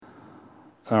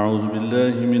أعوذ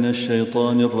بالله من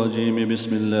الشيطان الرجيم.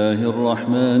 بسم الله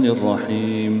الرحمن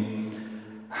الرحيم.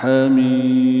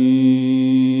 حميم.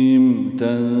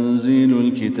 تنزيل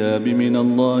الكتاب من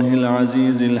الله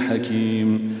العزيز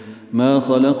الحكيم. ما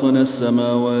خلقنا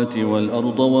السماوات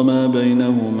والأرض وما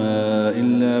بينهما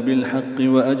إلا بالحق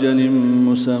وأجل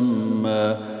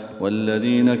مسمى،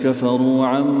 والذين كفروا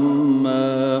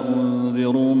عما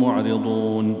أنذروا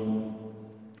معرضون.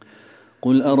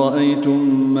 قل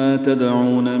أرأيتم ما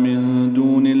تدعون من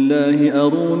دون الله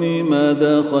أروني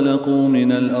ماذا خلقوا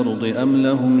من الأرض أم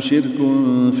لهم شرك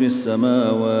في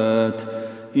السماوات،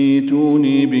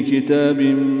 ائتوني بكتاب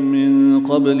من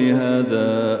قبل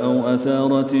هذا أو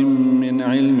أثارة من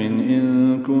علم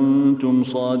إن كنتم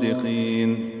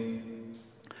صادقين.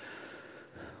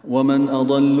 ومن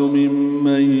أضل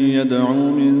ممن يدعو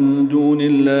من دون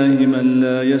الله من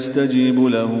لا يستجيب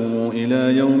له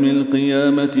إلى يوم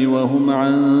القيامة وهم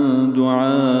عن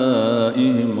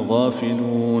دعائهم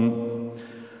غافلون.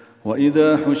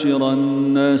 وإذا حشر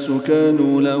الناس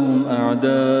كانوا لهم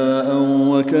أعداء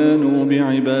وكانوا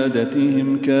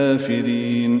بعبادتهم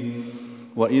كافرين.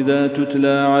 وإذا تتلى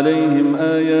عليهم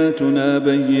آياتنا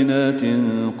بينات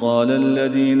قال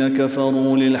الذين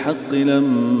كفروا للحق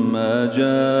لما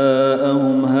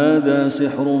جاءهم هذا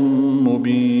سحر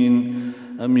مبين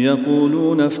أم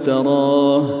يقولون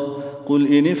افتراه قل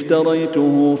إن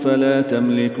افتريته فلا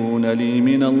تملكون لي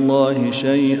من الله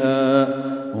شيئا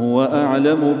هو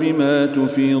أعلم بما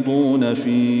تفيضون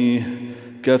فيه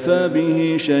كفى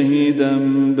به شهيدا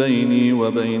بيني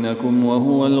وبينكم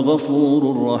وهو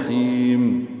الغفور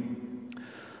الرحيم.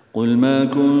 قل ما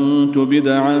كنت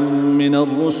بدعا من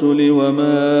الرسل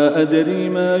وما أدري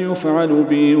ما يفعل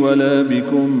بي ولا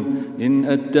بكم إن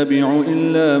أتبع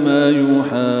إلا ما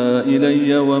يوحى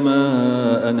إلي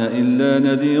وما أنا إلا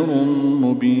نذير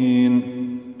مبين.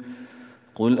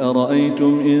 قل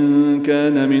أرأيتم إن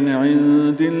كان من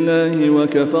عند الله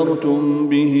وكفرتم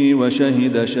به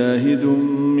وشهد شاهد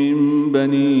من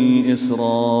بني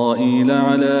إسرائيل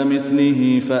على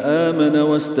مثله فآمن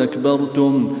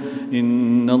واستكبرتم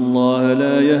إن الله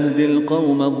لا يهدي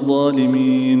القوم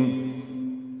الظالمين.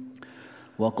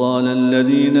 وقال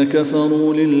الذين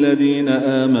كفروا للذين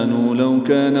آمنوا لو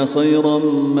كان خيرا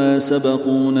ما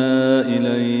سبقونا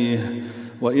إليه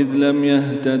وإذ لم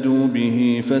يهتدوا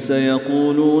به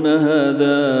فسيقولون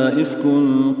هذا إفك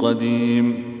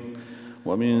قديم.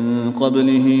 ومن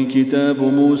قبله كتاب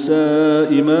موسى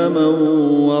إماما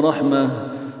ورحمة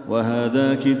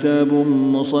وهذا كتاب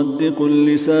مصدق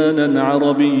لسانا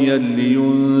عربيا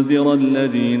لينذر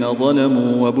الذين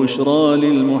ظلموا وبشرى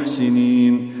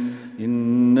للمحسنين.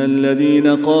 إن الذين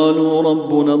قالوا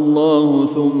ربنا الله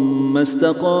ثم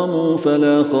استقاموا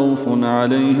فلا خوف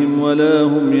عليهم ولا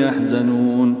هم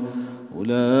يحزنون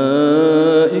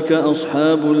أولئك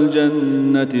أصحاب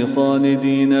الجنة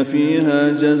خالدين فيها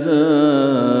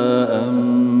جزاء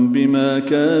بما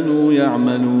كانوا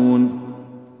يعملون.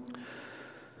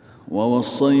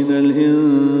 ووصينا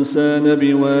الإنسان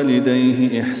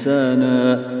بوالديه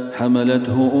إحسانا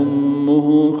حملته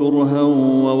أمه كرها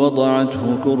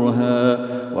ووضعته كرها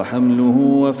وحمله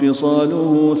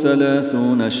وفصاله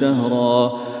 30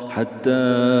 شهرا حتى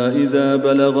إذا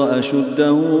بلغ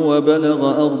أشده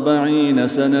وبلغ 40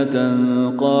 سنة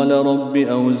قال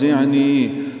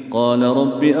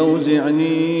رب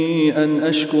أوزعني أن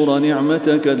أشكر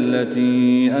نعمتك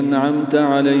التي أنعمت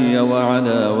علي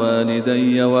وعلى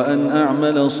والدي وأن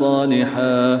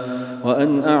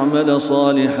أعمل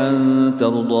صالحا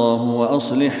ترضاه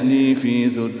وأصلح لي في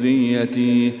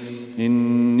ذريتي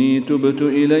إني تبت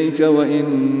إليك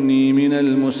وإني من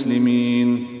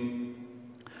المسلمين.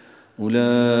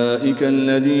 أولئك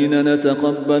الذين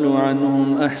نتقبل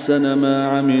عنهم أحسن ما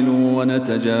عملوا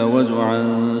ونتجاوز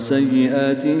عن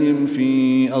سيئاتهم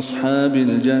في أصحاب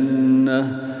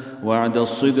الجنة وعد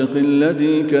الصدق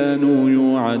الذي كانوا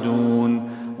يوعدون.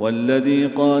 والذي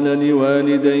قال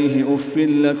لوالديه أف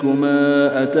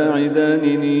لكما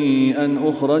أتعدانني أن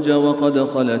أخرج وقد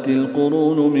خلت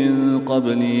القرون من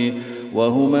قبلي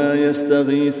وهما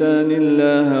يستغيثان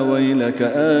الله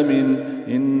ويلك آمن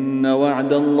إن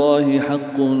وعد الله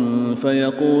حق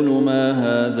فيقول ما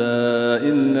هذا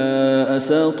إلا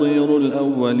أساطير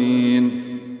الأولين.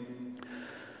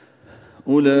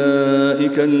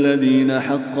 أولئك الذين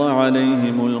حق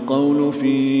عليهم القول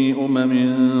في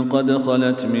قد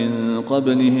خلت من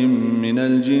قبلهم من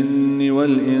الجن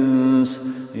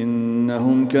والإنس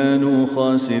إنهم كانوا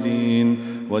خاسرين.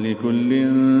 ولكل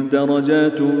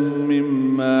درجات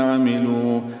مما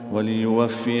عملوا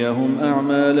وليوفيهم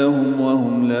أعمالهم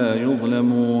وهم لا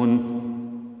يظلمون.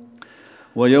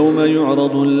 ويوم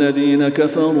يعرض الذين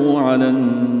كفروا على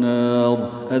النار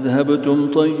أذهبتم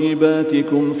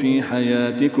طيباتكم في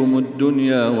حياتكم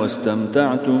الدنيا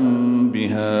واستمتعتم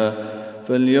بها،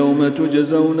 فاليوم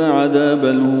تجزون عذاب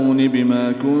الهون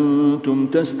بما كنتم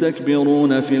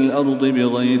تستكبرون في الأرض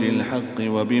بغير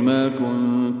الحق وبما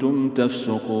كنتم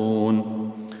تفسقون.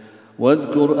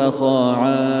 واذكر أخا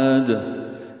عاد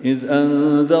إذ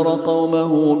أنذر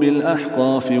قومه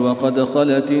بالأحقاف وقد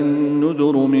خلت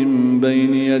النذر من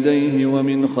بين يديه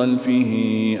ومن خلفه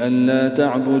ألا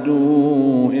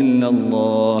تعبدوا إلا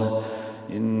الله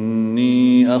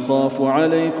إني أخاف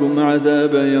عليكم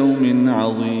عذاب يوم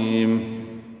عظيم.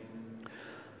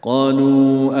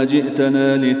 قالوا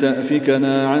أجئتنا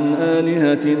لتأفكنا عن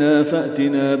آلهتنا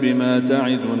فأتنا بما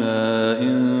تعدنا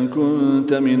إن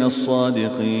كنت من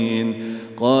الصادقين.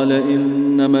 قال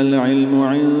إنما العلم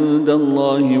عند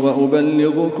الله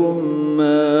وأبلغكم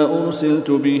ما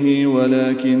أرسلت به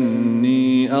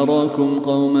ولكني أراكم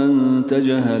قوما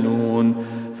تجهلون.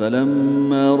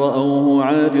 فلما رأوه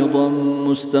عارضا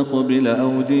مستقبل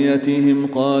أوديتهم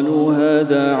قالوا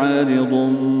هذا عارض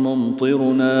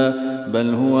ممطرنا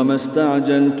بل هو ما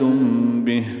استعجلتم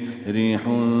به ريح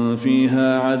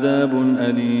فيها عذاب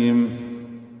أليم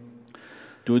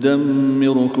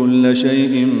تدمر كل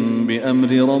شيء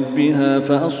بأمر ربها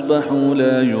فأصبحوا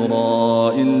لا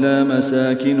يرى إلا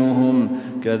مساكنهم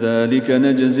كذلك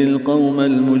نجزي القوم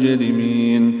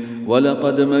المجرمين.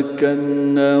 ولقد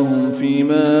مكناهم في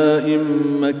ماء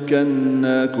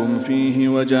مكناكم فيه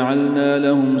وجعلنا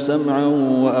لهم سمعا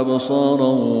وأبصارا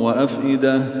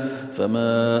وأفئدة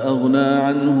فما أغنى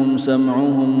عنهم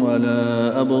سمعهم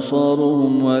ولا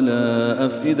أبصارهم ولا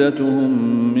أفئدتهم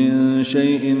من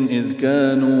شيء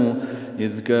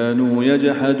إذ كانوا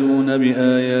يجحدون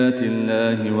بآيات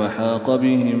الله وحاق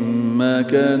بهم ما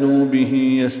كانوا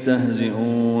به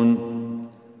يستهزئون.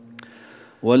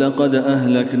 ولقد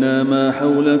أهلكنا ما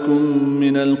حولكم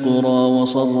من القرى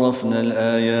وصرفنا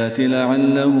الآيات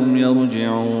لعلهم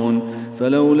يرجعون.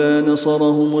 فلولا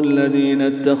نصرهم الذين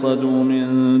اتخذوا من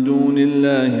دون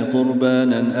الله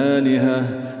قربانا آلهة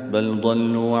بل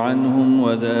ضلوا عنهم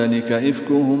وذلك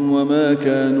إفكهم وما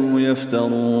كانوا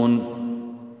يفترون.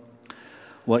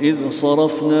 وإذ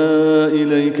صرفنا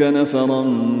إليك نفرا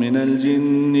من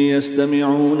الجن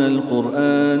يستمعون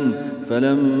القرآن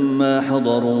فلما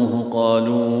حضروه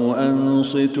قالوا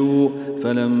أنصتوا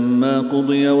فلما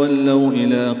قضي ولوا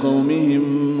إلى قومهم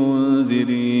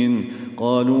منذرين.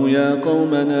 قالوا يا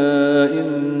قومنا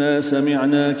إنا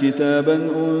سمعنا كتابا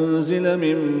أنزل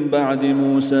من بعد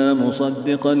موسى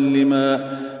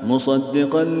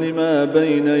مصدقا لما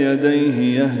بين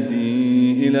يديه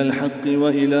يهدي إلى الحق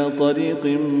وإلى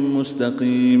طريق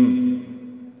مستقيم.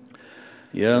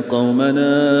 يا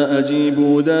قومنا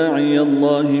أجيبوا داعي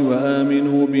الله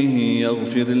وآمنوا به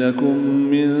يغفر لكم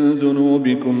من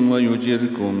ذنوبكم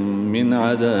ويجركم من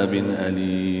عذاب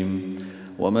أليم.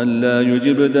 ومن لا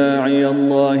يجب داعي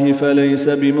الله فليس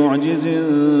بمعجز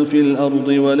في الأرض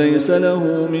وليس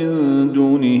له من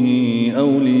دونه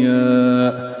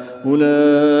أولياء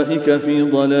أولئك في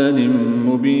ضلال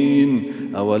مبين.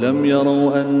 أولم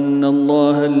يروا أن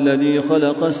الله الذي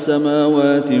خلق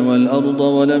السماوات والأرض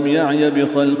ولم يعي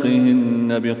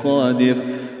بخلقهن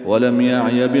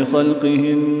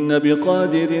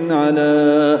بقادر على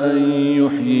أن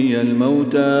يحيي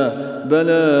الموتى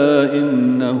بلى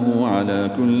إنه على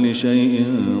كل شيء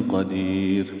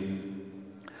قدير.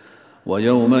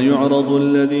 ويوم يعرض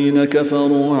الذين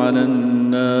كفروا على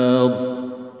النار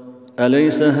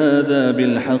أليس هذا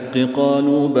بالحق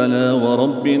قالوا بلى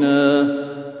وربنا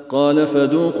قال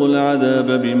فذوقوا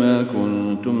العذاب بما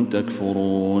كنتم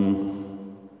تكفرون.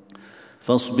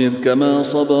 فاصبر كما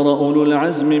صبر أولو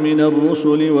العزم من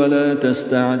الرسل ولا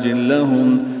تستعجل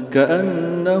لهم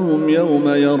كأنهم يوم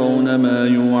يرون ما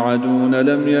يوعدون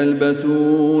لم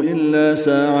يلبثوا إلا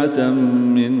ساعة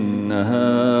من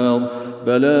نهار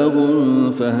بلاغ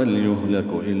فهل يهلك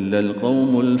إلا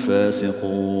القوم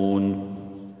الفاسقون.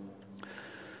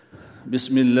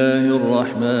 بسم الله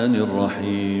الرحمن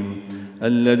الرحيم.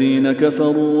 الذين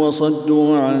كفروا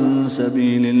وصدوا عن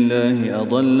سبيل الله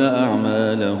أضل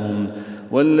أعمالهم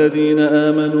والذين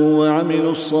آمنوا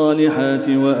وعملوا الصالحات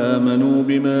وآمنوا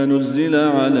بما نزل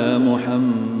على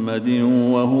محمد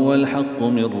وهو الحق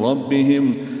من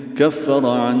ربهم كفر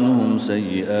عنهم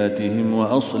سيئاتهم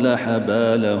وأصلح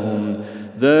بالهم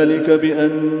ذلك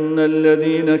بأن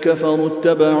الذين كفروا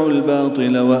اتبعوا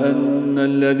الباطل وأن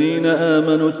الذين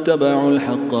آمنوا اتبعوا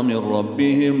الحق من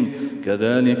ربهم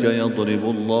كذلك يضرب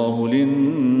الله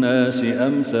للناس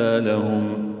أمثالهم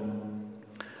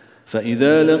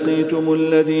فإذا لقيتم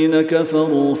الذين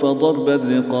كفروا فضرب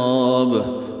الرقاب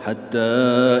حتى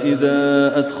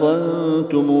إذا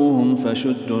أثخنتموهم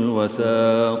فشدوا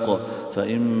الوثاق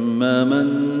فإما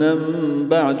منا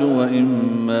بعد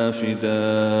وإما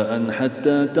فداء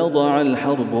حتى تضع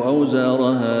الحرب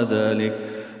أوزارها ذلك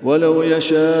ولو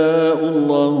يشاء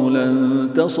الله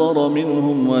لانتصر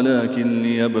منهم ولكن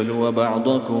ليبلو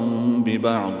بعضكم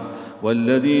ببعض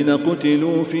والذين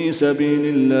قتلوا في سبيل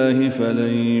الله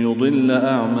فلن يضل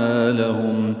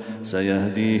أعمالهم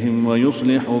سيهديهم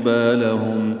ويصلح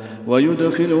بالهم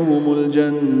ويدخلهم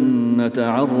الجنة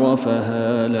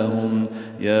عرفها لهم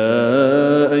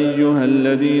يا أيها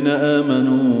الذين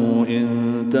آمنوا إن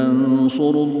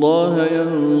تنصروا الله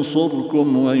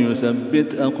ينصركم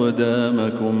ويثبت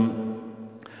أقدامكم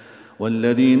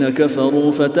والذين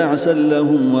كفروا فتعسا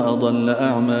لهم وأضل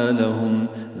أعمالهم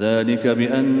ذلك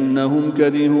بأنهم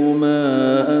كرهوا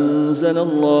ما أنزل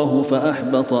الله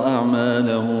فأحبط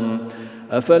أعمالهم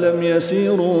أفلم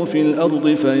يسيروا في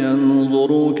الأرض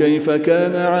فينظروا كيف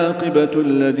كان عاقبة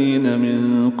الذين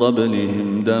من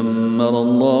قبلهم دمر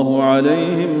الله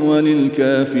عليهم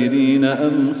وللكافرين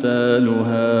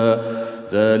أمثالها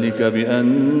ذلك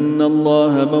بأن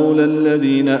الله مولى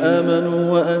الذين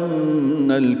آمنوا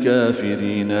وأن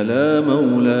الكافرين لا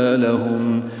مولى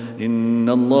لهم إن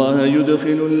الله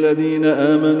يدخل الذين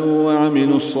آمنوا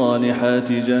وعملوا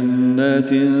الصالحات جنات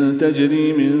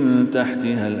تجري من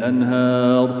تحتها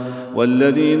الأنهار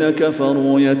والذين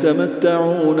كفروا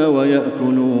يتمتعون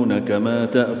ويأكلون كما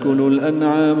تأكل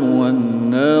الأنعام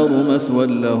والنار مثوى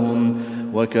لهم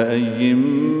وكأي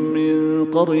من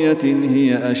قرية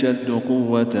هي أشد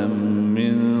قوة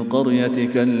من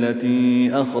قريتك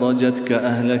التي أخرجتك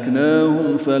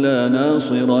أهلكناهم فلا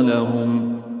ناصر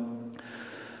لهم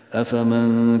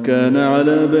أفمن كان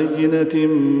على بينة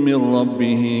من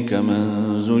ربه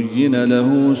كمن زين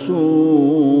له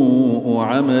سوء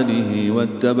عمله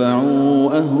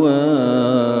واتبعوا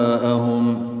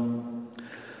أهواءهم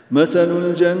مثل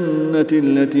الجنة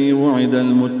التي وعد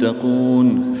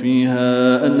المتقون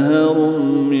فيها أنهار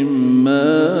من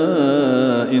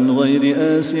ماء غير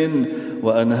آسٍ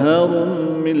وأنهار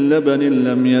من لبن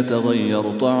لم يتغير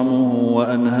طعمه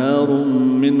وأنهار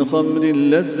من خمر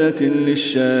لذة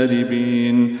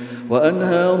للشاربين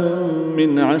وأنهار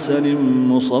من عسل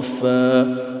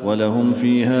مصفى ولهم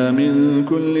فيها من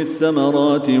كل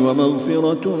الثمرات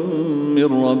ومغفرة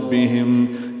من ربهم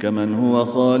كمن هو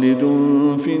خالد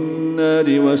في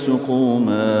النار وسقوا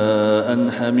ماء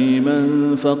حميما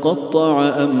فقطع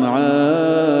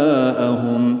أمعاءهم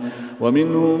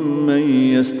ومنهم من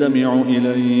يستمع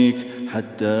إليك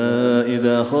حتى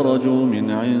إذا خرجوا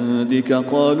من عندك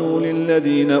قالوا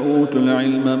للذين أوتوا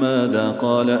العلم ماذا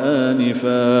قال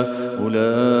آنفا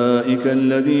أولئك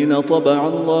الذين طبع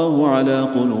الله على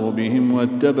قلوبهم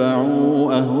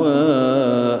واتبعوا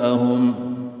أهواءهم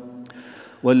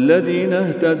والذين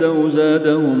اهتدوا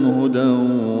زادهم هدى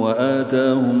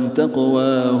وآتاهم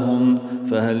تقواهم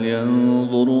فهل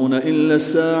ينظرون إلا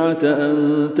الساعة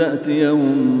أن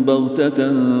تأتيهم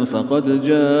بغتة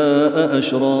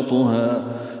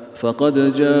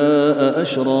فقد جاء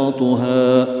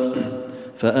أشراطها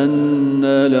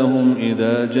فأنى لهم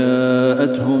إذا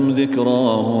جاءتهم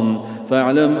ذكراهم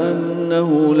فاعلم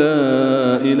أنه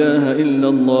لا إله إلا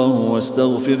الله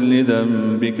واستغفر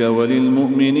لذنبك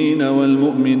وللمؤمنين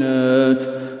والمؤمنات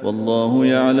والله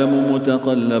يعلم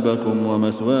متقلبكم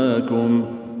ومثواكم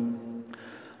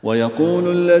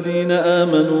ويقول الذين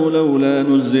آمنوا لولا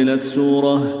نزلت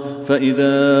سورة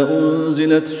فإذا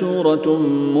أنزلت سورة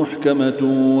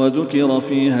محكمة وذكر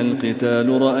فيها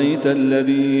القتال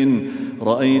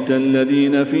رأيت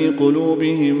الذين في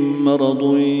قلوبهم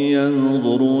مرض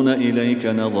ينظرون إليك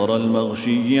نظر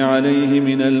المغشي عليه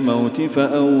من الموت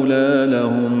فأولى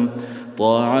لهم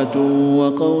طاعة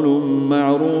وقول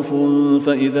معروف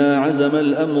فإذا عزم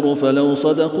الأمر فلو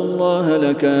صدقوا الله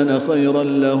لكان خيرا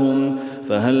لهم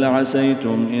فهل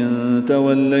عسيتم إن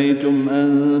توليتم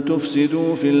أن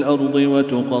تفسدوا في الأرض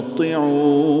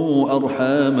وتقطعوا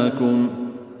أرحامكم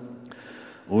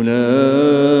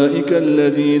أولئك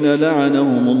الذين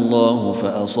لعنهم الله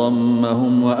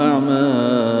فأصمهم وأعمى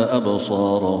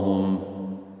أبصارهم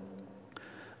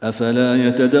أفلا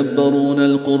يتدبرون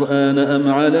القرآن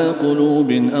أم على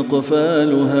قلوب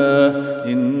أقفالها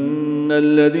إن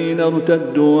الذين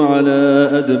ارتدوا على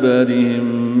أدبارهم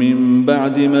من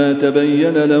بعد ما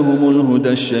تبين لهم الهدى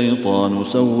الشيطان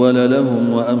سول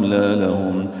لهم وأملى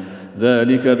لهم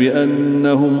ذلك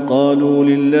بأنهم قالوا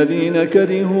للذين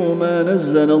كرهوا ما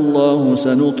نزل الله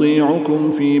سنطيعكم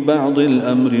في بعض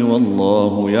الأمر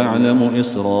والله يعلم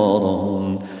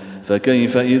إسرارهم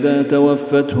فكيف إذا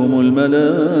توفتهم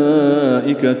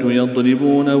الملائكة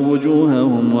يضربون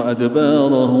وجوههم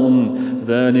وأدبارهم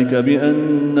ذلك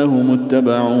بأنهم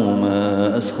اتبعوا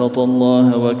ما أسخط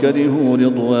الله وكرهوا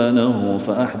رضوانه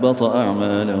فأحبط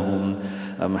أعمالهم.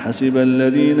 أم حسب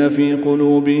الذين في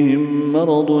قلوبهم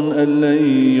مرض أن لن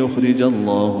يخرج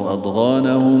الله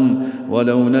أضغانهم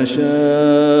ولو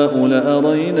نشاء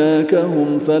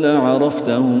لأريناكهم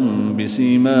فلعرفتهم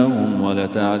بسيماهم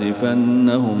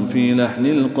ولتعرفنهم في لحن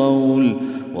القول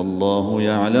والله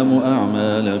يعلم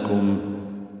أعمالكم.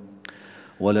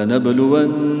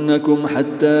 ولنبلونكم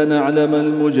حتى نعلم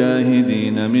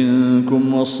المجاهدين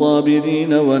منكم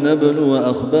والصابرين ونبلو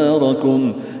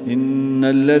أخباركم. إن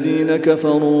الذين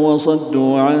كفروا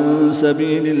وصدوا عن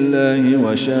سبيل الله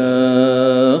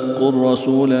وشاقوا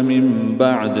الرسول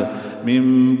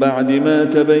من بعد ما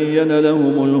تبين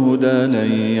لهم الهدى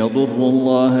لن يضروا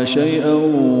الله شيئا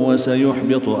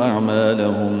وسيحبط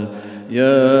أعمالهم.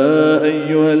 يا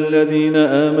أيها الذين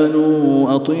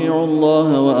آمنوا أطيعوا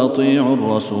الله وأطيعوا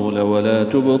الرسول ولا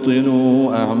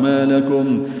تبطلوا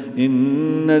أعمالكم.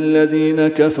 إن الذين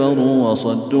كفروا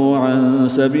وصدوا عن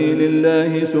سبيل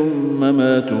الله ثم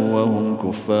ماتوا وهم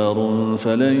كفار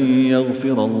فلن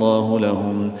يغفر الله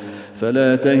لهم.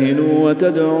 فلا تهنوا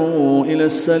وتدعوا إلى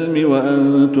السلم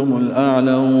وأنتم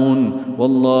الأعلون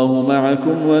والله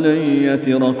معكم ولن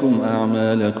يتركم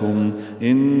أعمالكم.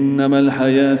 إنما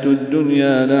الحياة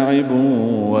الدنيا لعب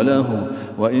وله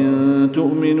وإن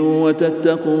تؤمنوا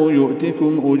وتتقوا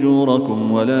يؤتكم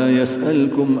أجوركم ولا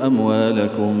يسألكم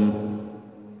أموالكم.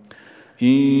 إن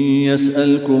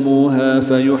يسألكموها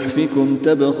فيحفكم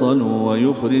تبخلوا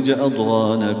ويخرج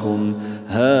أضغانكم.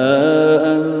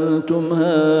 ها أنتم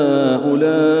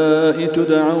هؤلاء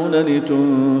تدعون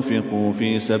لتنفقوا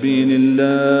في سبيل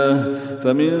الله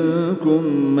فمنكم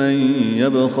من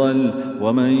يبخل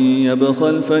ومن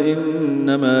يبخل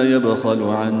فإنما يبخل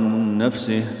عن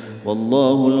نفسه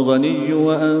والله الغني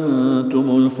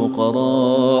وأنتم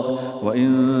الفقراء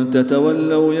وإن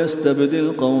تتولوا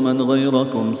يستبدل قوما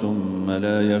غيركم ثم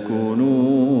لا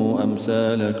يكونوا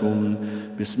أمثالكم.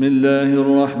 بسم الله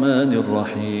الرحمن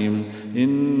الرحيم.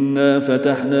 إنا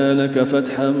فتحنا لك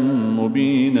فتحا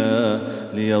مبينا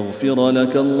ليغفر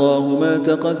لك الله ما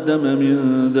تقدم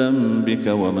من ذنبك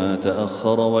وما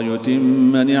تأخر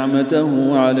ويتم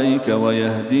نعمته عليك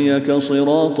ويهديك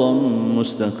صراطا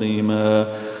مستقيما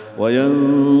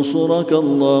وينصرك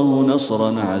الله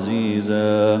نصرا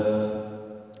عزيزا.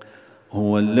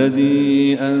 هو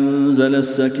الذي أنزل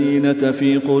السكينة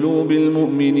في قلوب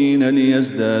المؤمنين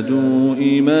ليزدادوا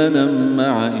إيمانا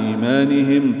مع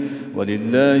إيمانهم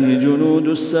ولله جنود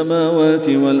السماوات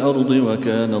والأرض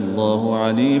وكان الله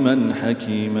عليما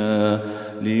حكيما.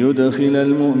 ليدخل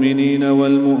المؤمنين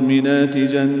والمؤمنات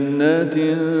جنات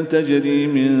تجري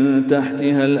من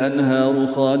تحتها الأنهار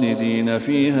خالدين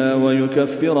فيها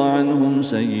ويكفر عنهم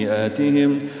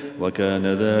سيئاتهم وكان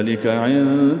ذلك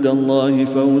عند الله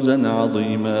فوزا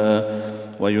عظيما.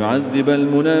 ويعذب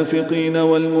المنافقين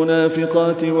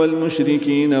والمنافقات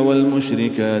والمشركين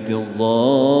والمشركات الظانين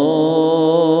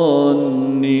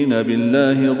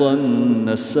بالله ظن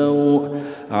السوء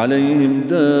عليهم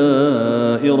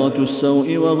دائرة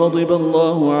السوء وغضب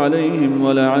الله عليهم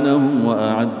ولعنهم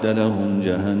وأعد لهم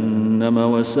جهنم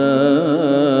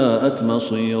وساءت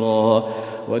مصيرا.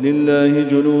 ولله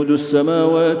جنود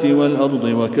السماوات والأرض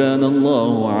وكان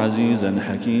الله عزيزا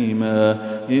حكيما.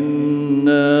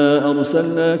 إنا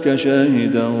أرسلناك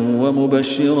شاهدا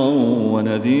ومبشرا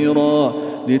ونذيرا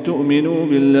لتؤمنوا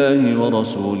بالله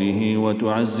ورسوله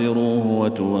وتعزروه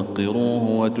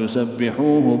وتوقروه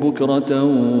وتسبحوه بكرة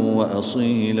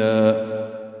وأصيلا.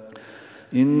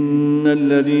 إن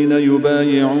الذين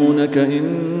يبايعونك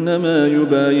إنما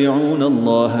يبايعون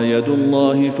الله يد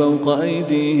الله فوق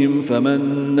أيديهم فمن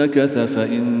نكث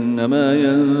فإنما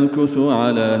ينكث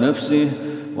على نفسه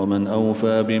ومن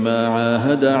أوفى بما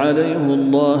عاهد عليه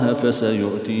الله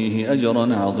فسيؤتيه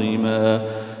أجرا عظيما.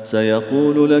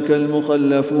 سيقول لك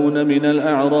المخلفون من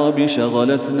الأعراب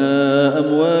شغلتنا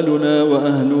أموالنا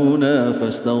وأهلنا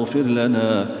فاستغفر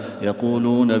لنا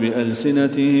يقولون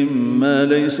بألسنتهم ما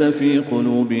ليس في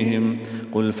قلوبهم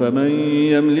قل فمن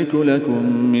يملك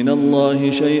لكم من الله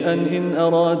شيئا إن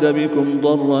أراد بكم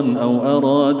ضرا أو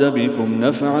أراد بكم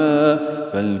نفعا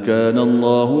بل كان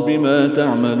الله بما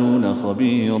تعملون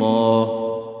خبيرا.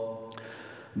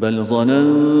 بل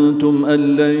ظننتم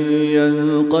أن لن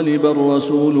ينقلب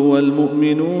الرسول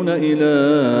والمؤمنون إلى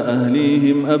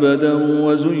أهليهم أبدا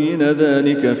وزين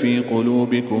ذلك في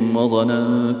قلوبكم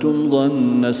وظننتم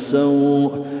ظن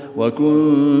السوء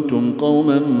وكنتم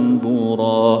قوما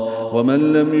بورا.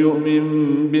 ومن لم يؤمن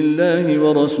بالله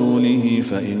ورسوله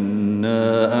فإن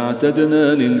إنا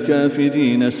أعتدنا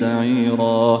للكافرين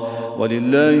سعيرا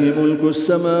ولله ملك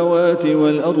السماوات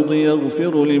والأرض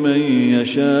يغفر لمن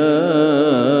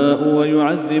يشاء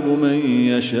ويعذب من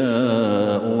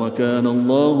يشاء وكان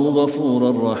الله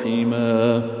غفورا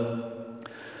رحيما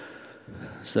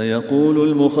سيقول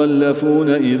المخلفون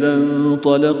إذا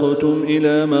انطلقتم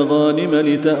إلى مغانم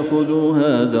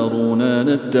لتأخذوها ذرونا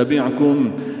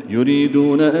نتبعكم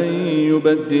يريدون أن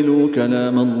يبدلوا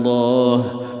كلام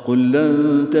الله قل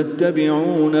لن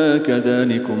تتبعونا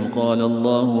كذلكم قال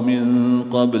الله من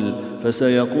قبل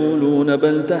فسيقولون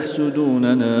بل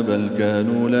تحسدوننا بل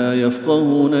كانوا لا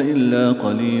يفقهون إلا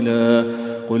قليلا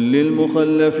قل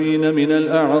للمخلفين من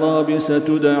الأعراب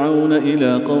ستدعون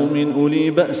إلى قوم أولي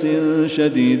بأس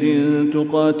شديد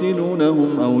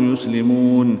تقاتلونهم أو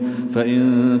يسلمون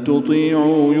فإن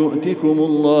تطيعوا يؤتكم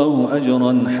الله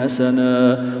أجرا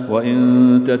حسنا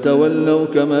وإن تتولوا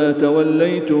كما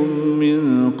توليتم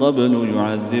من قبل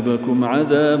يعذبكم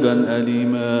عذابا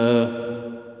أليما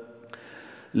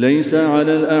ليس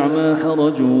على الأعمى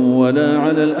حرج ولا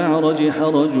على الأعرج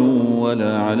حرج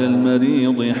ولا على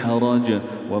المريض حرج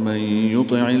ومن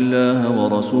يطع الله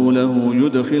ورسوله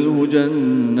يدخله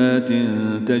جنات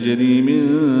تجري من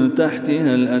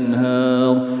تحتها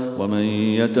الأنهار ومن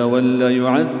يتول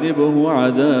يعذبه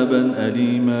عذابا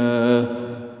أليما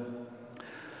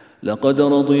لقد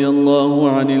رضي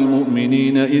الله عن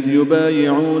المؤمنين إذ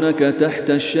يبايعونك تحت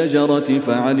الشجرة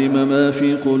فعلم ما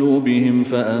في قلوبهم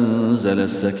فأنزل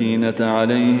السكينة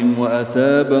عليهم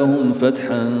وأثابهم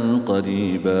فتحا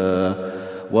قريبا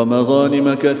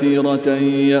ومغانم كثيرة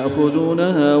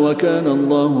يأخذونها وكان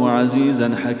الله عزيزا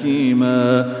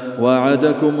حكيما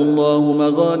وعدكم الله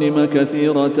مغانم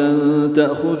كثيرة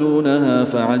تأخذونها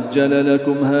فعجل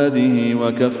لكم هذه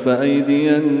وكف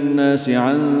أيدي الناس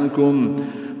عنكم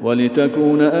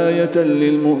ولتكون آية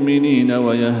للمؤمنين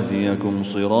ويهديكم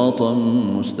صراطا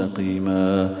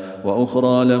مستقيما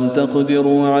وأخرى لم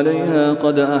تقدروا عليها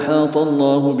قد أحاط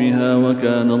الله بها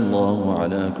وكان الله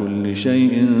على كل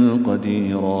شيء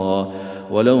قديرا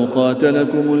ولو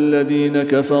قاتلكم الذين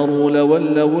كفروا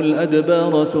لولوا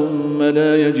الأدبار ثم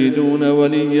لا يجدون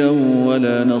وليا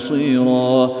ولا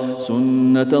نصيرا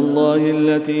سنة الله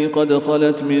التي قد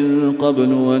خلت من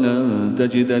قبل ولن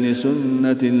تجد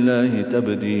لسنة الله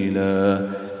تبديلا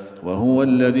وهو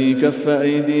الذي كف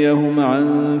أيديهم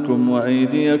عنكم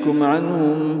وأيديكم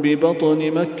عنهم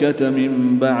ببطن مكة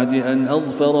من بعد أن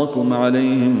أظفركم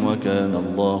عليهم وكان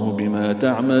الله بما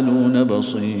تعملون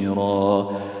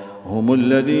بصيرا هم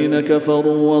الذين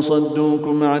كفروا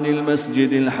وصدوكم عن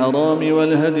المسجد الحرام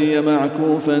والهدي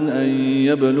معكوفا أن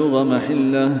يبلغ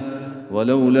محله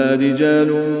ولولا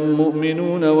رجال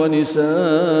مؤمنون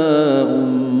ونساء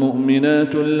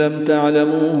مؤمنات لم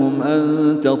تعلموهم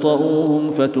أن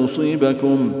تطؤوهم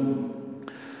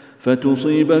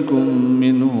فتصيبكم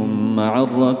منهم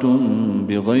معرة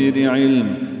بغير علم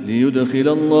ليدخل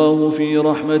الله في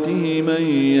رحمته من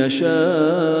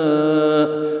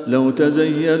يشاء لو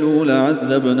تزيلوا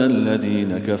لعذبنا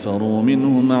الذين كفروا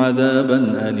منهم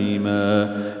عذابا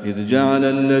أليما إذ جعل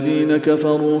الذين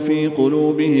كفروا في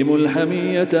قلوبهم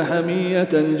الحمية حمية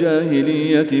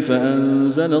الجاهلية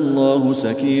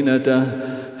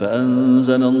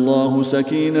فأنزل الله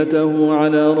سكينته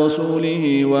على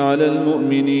رسوله وعلى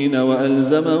المؤمنين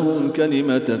وألزمهم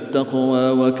كلمة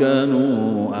التقوى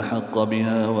وكانوا أحق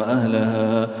بها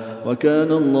وأهلها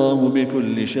وكان الله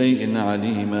بكل شيء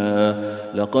عليما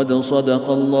لقد صدق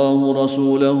الله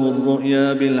رسوله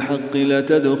الرؤيا بالحق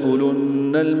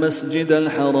لتدخلن المسجد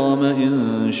الحرام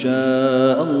إن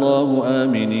شاء الله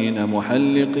آمنين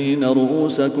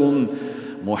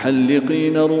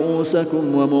محلقين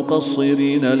رؤوسكم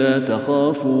ومقصرين لا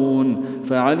تخافون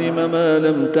فعلم ما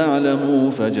لم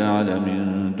تعلموا فجعل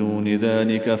من دون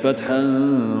ذلك فتحا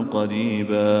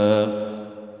قريبا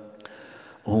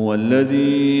هو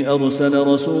الذي أرسل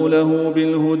رسوله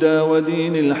بالهدى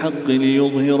ودين الحق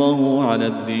ليظهره على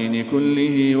الدين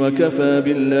كله وكفى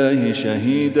بالله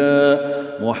شهيدا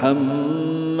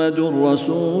محمد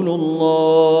رسول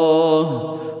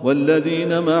الله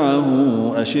والذين معه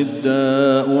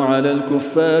أشداء على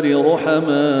الكفار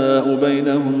رحماء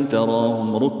بينهم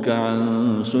تراهم ركعا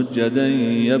سجدا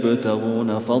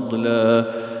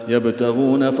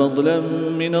يبتغون فضلا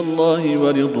من الله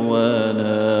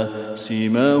ورضوانا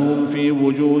سيماهم في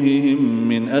وجوههم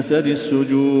من أثر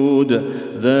السجود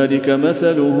ذلك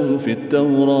مثلهم في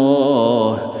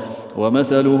التوراة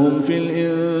ومثلهم في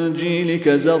الإنجيل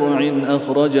كزرع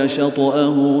أخرج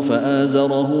شطأه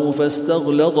فآزره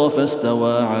فاستغلظ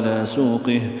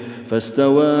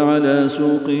فاستوى على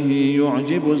سوقه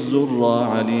يعجب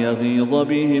الزراع ليغيظ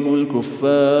بهم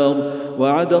الكفار.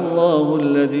 وعد الله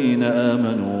الذين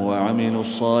آمنوا وعملوا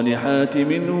الصالحات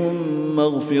منهم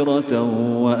مغفرة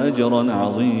وأجرا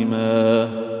عظيما.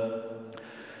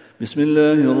 بسم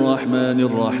الله الرحمن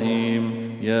الرحيم.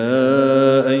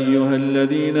 يا أيها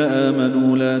الذين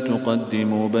آمنوا لا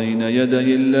تقدموا بين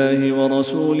يدي الله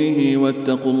ورسوله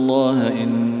واتقوا الله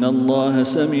إن الله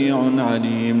سميع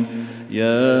عليم.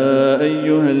 يا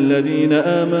أيها الذين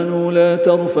آمنوا لا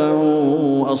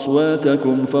ترفعوا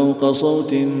أصواتكم فوق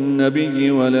صوت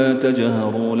النبي ولا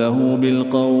تجهروا له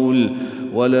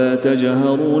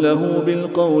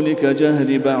بالقول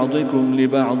كجهر بعضكم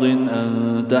لبعض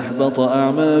أن تحبط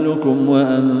أعمالكم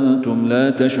وأنتم لا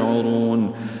تشعرون.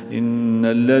 إن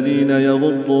الذين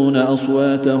يغضون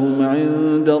أصواتهم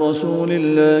عند رسول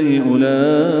الله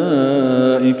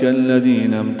أولئك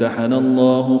الذين امتحن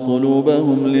الله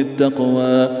قلوبهم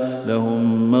للتقوى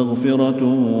لهم مغفرة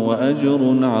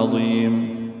وأجر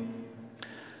عظيم.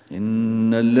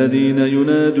 إن الذين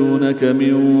ينادونك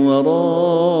من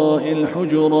وراء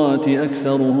الحجرات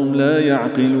أكثرهم لا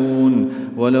يعقلون.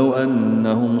 ولو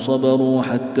أنهم صبروا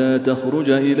حتى تخرج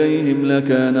إليهم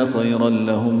لكان خيرا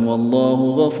لهم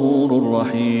والله غفور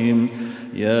رحيم.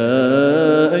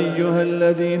 يا أيها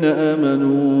الذين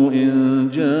آمنوا إن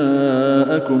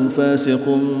جاءكم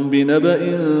فاسق بنبأ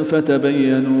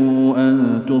فتبينوا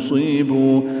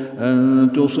أن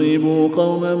تصيبوا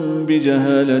قوما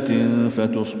بجهالة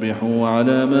فتصبحوا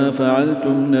على ما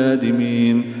فعلتم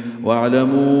نادمين.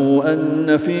 واعلموا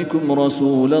أن فيكم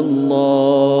رسول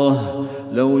الله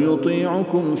لو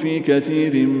يطيعكم في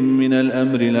كثير من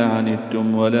الأمر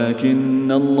لعنتم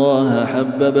ولكن الله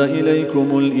حبب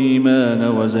إليكم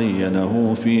الإيمان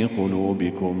وزينه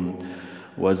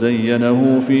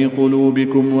في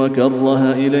قلوبكم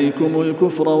وكره إليكم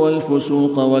الكفر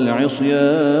والفسوق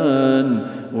والعصيان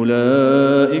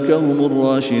أولئك هم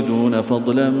الراشدون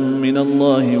فضلا من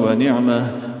الله ونعمه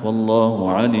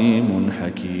والله عليم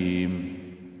حكيم.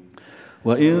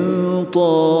 وإن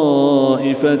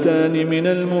طائفتان من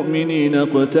المؤمنين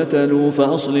اقتتلوا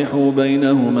فأصلحوا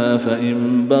بينهما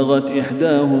فإن بغت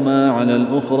إحداهما على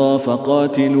الأخرى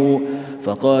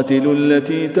فقاتلوا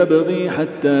التي تبغي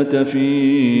حتى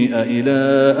تفيء إلى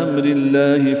أمر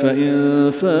الله فإن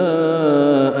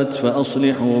فاءت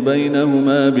فأصلحوا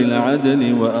بينهما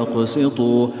بالعدل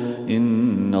وأقسطوا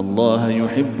إن الله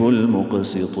يحب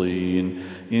المقسطين.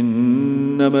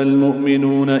 إنما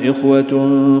المؤمنون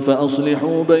إخوة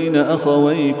فأصلحوا بين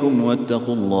أخويكم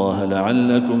واتقوا الله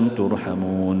لعلكم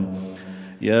ترحمون.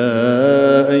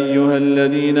 يا أيها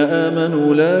الذين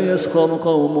آمنوا لا يسخر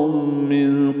قوم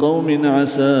من قوم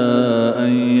عسى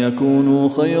أن يكونوا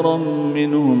خيرا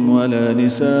منهم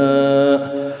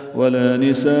ولا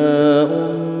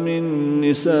نساء من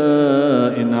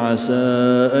نساء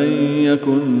عسى أن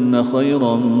يكن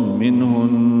خيرا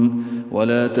منهن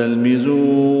ولا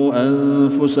تلمزوا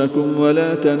أنفسكم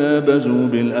ولا تنابزوا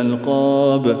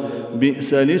بالألقاب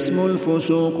بئس الاسم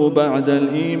الفسوق بعد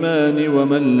الإيمان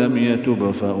ومن لم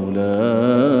يتب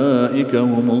فأولئك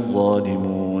هم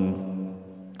الظالمون.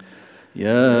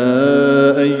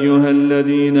 يا أيها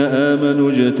الذين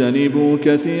آمنوا اجتنبوا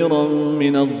كثيرا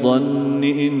من الظن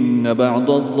إن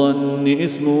بعض الظن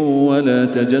إثم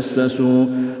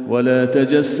ولا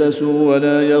تجسسوا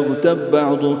ولا يغتب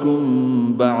بعضكم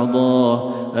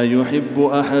بعضا أيحب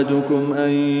أحدكم أن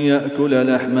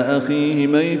يأكل لحم أخيه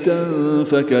ميتا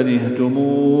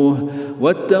فكرهتموه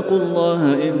واتقوا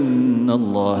الله إن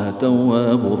الله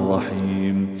تواب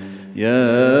رحيم.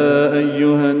 يا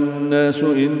أيها الناس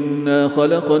إنا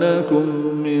خلقناكم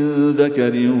من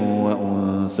ذكر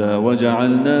وأنثى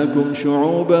وجعلناكم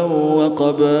شعوبا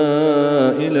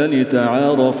وقبائل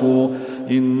لتعارفوا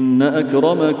إن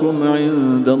أكرمكم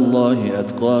عند الله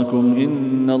أتقاكم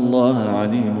إن الله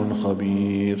عليم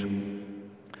خبير.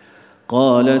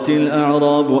 قالت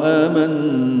الأعراب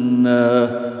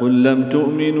آمنا قل لم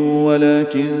تؤمنوا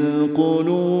ولكن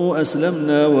قولوا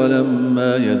أسلمنا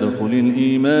ولما يدخل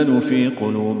الإيمان في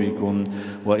قلوبكم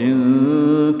وإن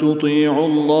تطيعوا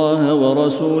الله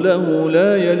ورسوله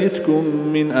لا يلتكم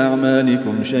من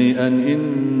أعمالكم شيئا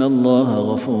إن الله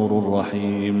غفور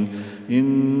رحيم.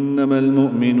 إنما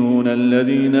المؤمنون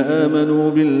الذين آمنوا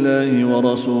بالله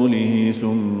ورسوله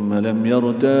ثم لم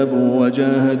يرتابوا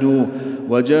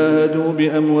وجاهدوا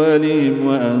بأموالهم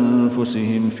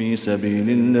وأنفسهم في سبيل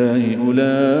الله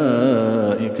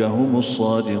أولئك هم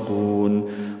الصادقون.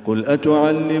 قل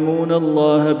أتعلمون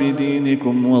الله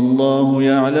بدينكم والله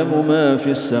يعلم ما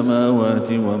في السماوات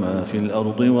وما في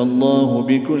الأرض والله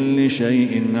بكل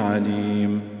شيء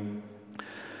عليم.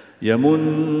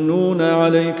 يمنون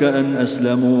عليك أن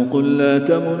أسلموا قل لا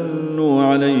تمنوا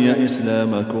علي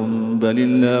إسلامكم بل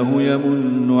الله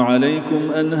يمن عليكم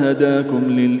أن هداكم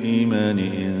للإيمان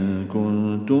إن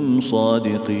كنتم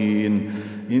صادقين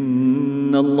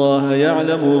إن الله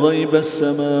يعلم غيب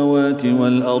السماوات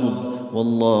والأرض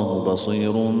والله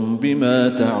بصير بما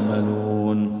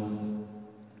تعملون.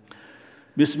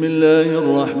 بسم الله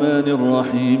الرحمن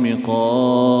الرحيم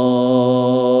قاف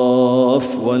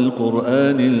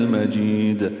والقرآن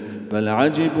المجيد بل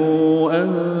عجبوا أن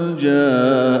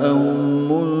جاءهم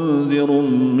منذر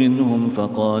منهم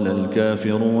فقال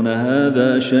الكافرون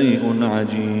هذا شيء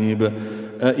عجيب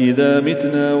أإذا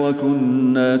متنا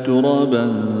وكنا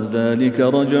ترابا ذلك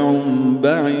رجع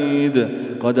بعيد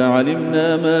قد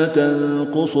علمنا ما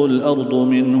تنقص الأرض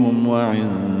منهم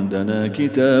وعندنا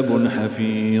كتاب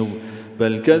حفيظ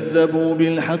بل كذبوا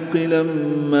بالحق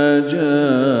لما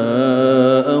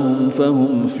جاءهم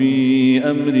فهم في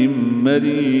أمر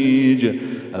مريج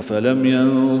أفلم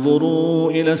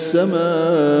ينظروا إلى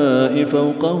السماء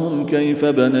فوقهم كيف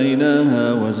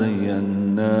بنيناها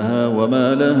وزيناها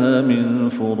وما لها من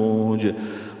فروج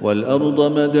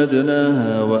والأرض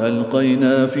مددناها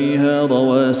وألقينا فيها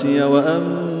رواسي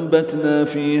وأنبتنا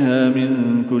فيها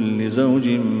من كل زوج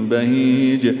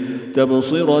بهيج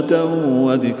تبصرة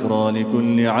وذكرى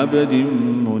لكل عبد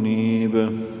منيب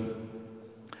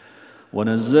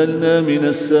ونزلنا من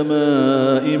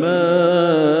السماء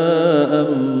ماء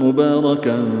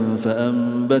مباركا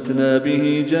فأنبتنا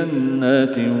به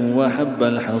جنات وحب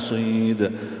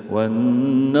الحصيد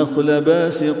والنخل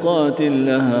باسقات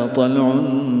لها طلع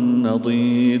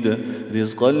نضيد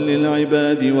رزقا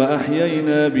للعباد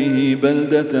وأحيينا به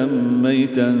بلدة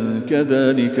ميتا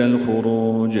كذلك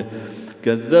الخروج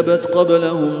كذبت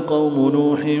قبلهم قوم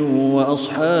نوح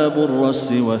وأصحاب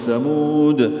الرس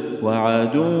وثمود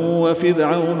وعاد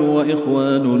وفرعون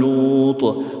وإخوان لوط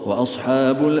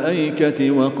وأصحاب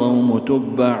الأيكة وقوم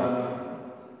تبع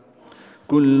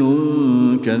كل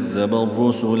كذب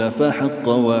الرسل فحق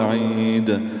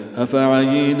وعيد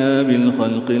أفعينا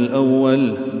بالخلق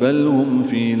الأول بل هم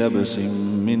في لبس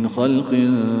من خلق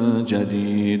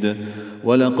جديد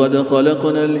ولقد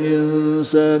خلقنا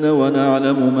الإنسان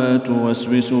ونعلم ما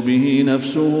توسوس به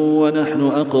نفسه ونحن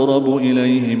أقرب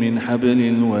إليه من حبل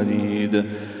الوريد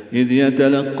إذ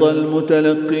يتلقى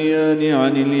المتلقيان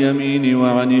عن اليمين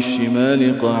وعن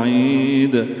الشمال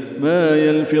قعيد ما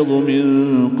يلفظ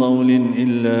من قول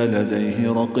إلا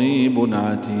لديه رقيب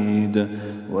عتيد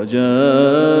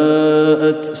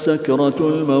وجاءت سكرة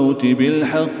الموت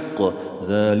بالحق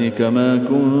ذلك ما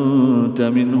كنت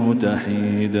منه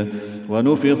تحيد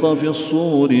ونفخ في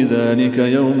الصور ذلك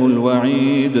يوم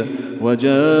الوعيد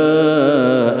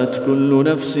وجاءت كل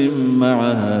نفس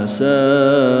معها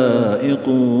سائق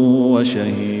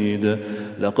وشهيد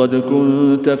لقد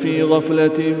كنت في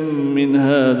غفلة من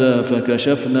هذا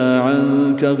فكشفنا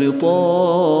عنك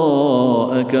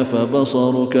غطاءك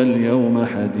فبصرك اليوم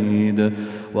حديد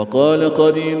وقال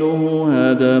قرينه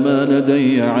هذا ما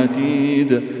لدي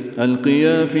عتيد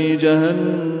ألقيا في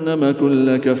جهنم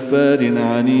كل كفار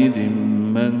عنيد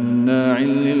مناع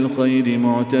للخير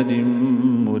معتد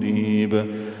مريب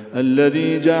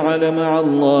الذي جعل مع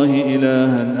الله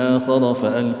إلها آخر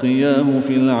فألقياه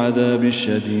في العذاب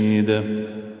الشديد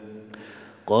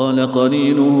قال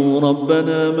قرينه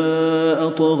ربنا ما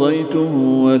أطغيته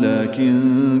ولكن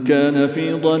كان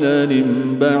في ضلال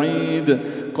بعيد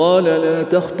قال لا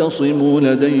تختصموا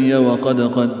لدي وقد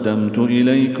قدمت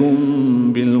إليكم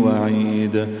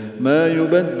بالوعيد ما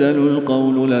يبدل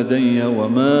القول لدي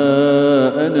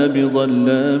وما أنا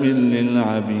بظلام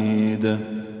للعبيد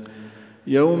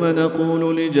يوم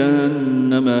نقول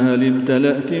لجهنم هل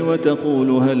امتلأت وتقول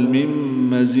هل من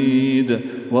مزيد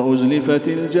وأزلفت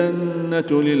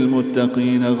الجنة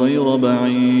للمتقين غير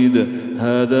بعيد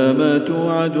هذا ما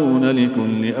توعدون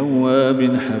لكل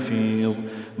أواب حفيظ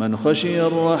من خشي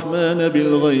الرحمن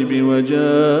بالغيب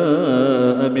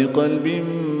وجاء بقلب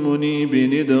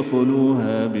منيب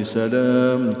ادخلوها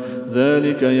بسلام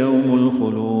ذلك يوم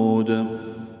الخلود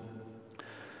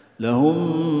لهم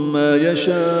ما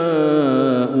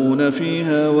يشاءون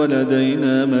فيها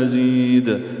ولدينا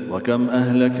مزيد وكم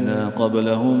أهلكنا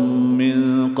قبلهم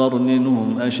من قرن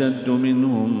هم أشد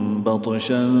منهم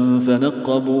بطشا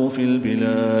فنقبوا في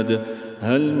البلاد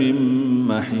هل من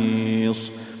محيص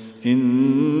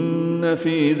إن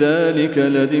في ذلك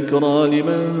لذكرى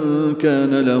لمن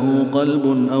كان له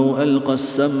قلب أو ألقى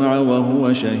السمع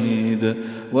وهو شهيد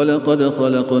ولقد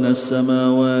خلقنا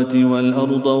السماوات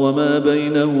والأرض وما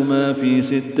بينهما في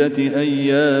 6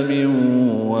 أيام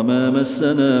وما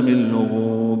مسنا من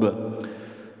لغوب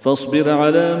فاصبر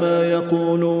على ما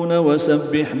يقولون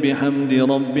وسبح بحمد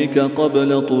ربك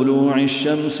قبل طلوع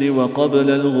الشمس وقبل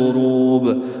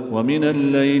الغروب ومن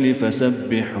الليل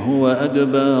فسبحه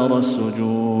وأدبار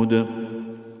السجود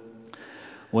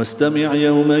واستمع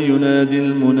يوم ينادي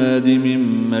المناد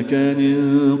من مكان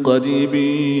قريب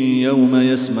يوم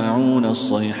يسمعون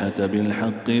الصيحة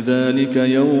بالحق ذلك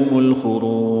يوم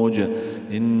الخروج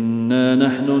إنا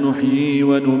نحن نحيي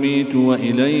ونميت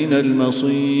وإلينا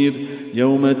المصير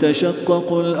يوم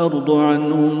تشقق الأرض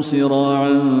عنهم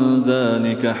سراعا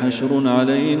ذلك حشر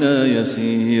علينا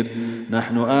يسير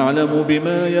نحن أعلم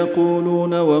بما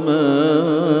يقولون وما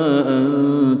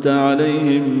أنت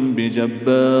عليهم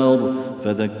بجبار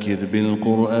فذكر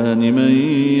بالقرآن من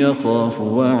يخاف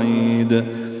وعيد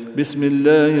بسم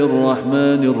الله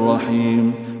الرحمن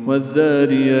الرحيم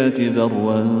والذاريات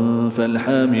ذروا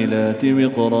فالحاملات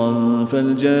وقرا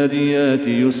فالجاريات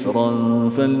يسرا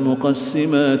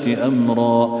فالمقسمات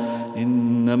أمرا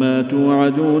إنما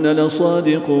توعدون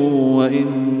لصادق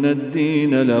وإن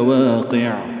الدين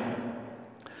لواقع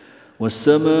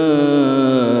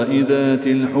والسماء ذات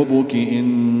الحبك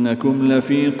إنكم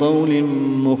لفي قول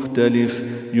مختلف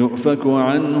يؤفك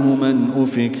عنه من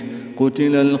أفك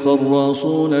قتل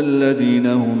الخراصون الذين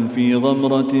هم في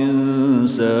غمرة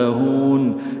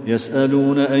ساهون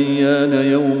يسألون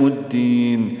أيان يوم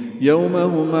الدين يوم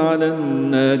هم على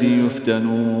النار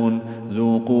يفتنون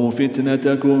ذوقوا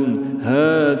فتنتكم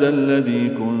هذا الذي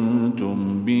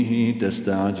كنتم به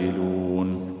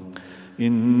تستعجلون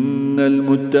إن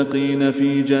المتقين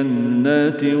في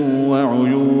جنات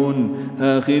وعيون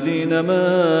آخذين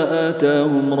ما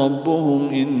آتاهم ربهم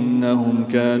إنهم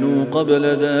كانوا قبل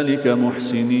ذلك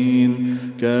محسنين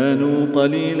كانوا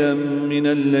قليلا من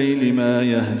الليل ما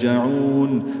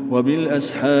يهجعون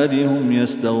وبالأسحار هم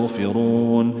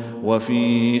يستغفرون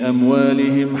وفي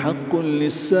أموالهم حق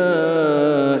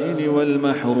للسائل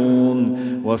والمحروم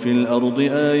وفي الأرض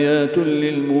آيات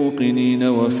للموقنين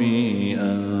وفي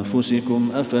أنفسكم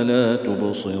أفلا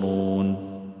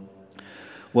تبصرون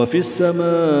وفي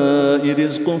السماء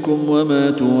رزقكم وما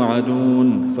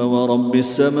توعدون فورب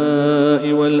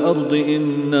السماء والأرض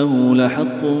إنه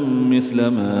لحق مثل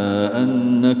ما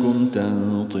أنكم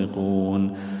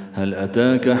تنطقون هل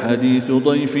أتاك حديث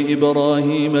ضيف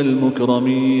إبراهيم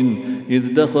المكرمين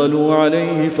إذ دخلوا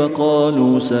عليه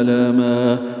فقالوا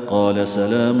سلاما قال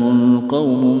سلام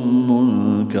قوم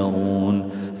منكرون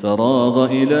فراغ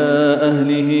إلى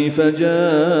أهله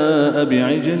فجاء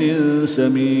بعجل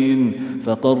سمين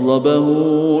فقربه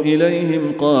إليهم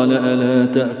قال ألا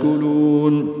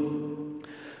تأكلون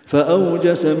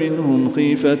فأوجس منهم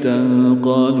خيفة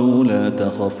قالوا لا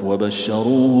تخف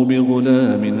وبشروه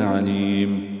بغلام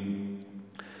عليم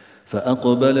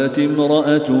فأقبلت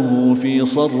امرأته في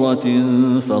صرة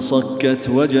فصكت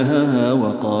وجهها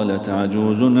وقالت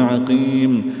عجوز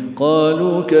عقيم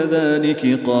قالوا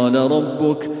كذلك قال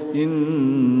ربك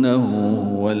إنه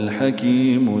هو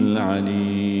الحكيم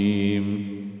العليم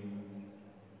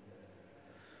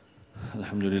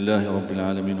الحمد لله رب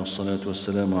العالمين والصلاة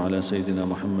والسلام على سيدنا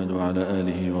محمد وعلى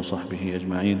آله وصحبه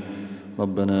أجمعين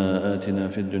ربنا آتنا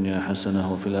في الدنيا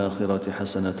حسنة وفي الآخرة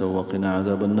حسنة وقنا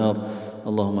عذاب النار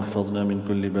اللهم احفظنا من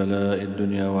كل بلاء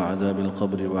الدنيا وعذاب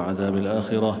القبر وعذاب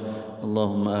الآخرة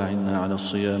اللهم أعنا على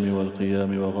الصيام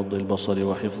والقيام وغض البصر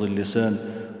وحفظ اللسان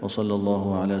وصلى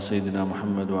الله على سيدنا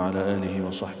محمد وعلى آله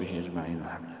وصحبه أجمعين.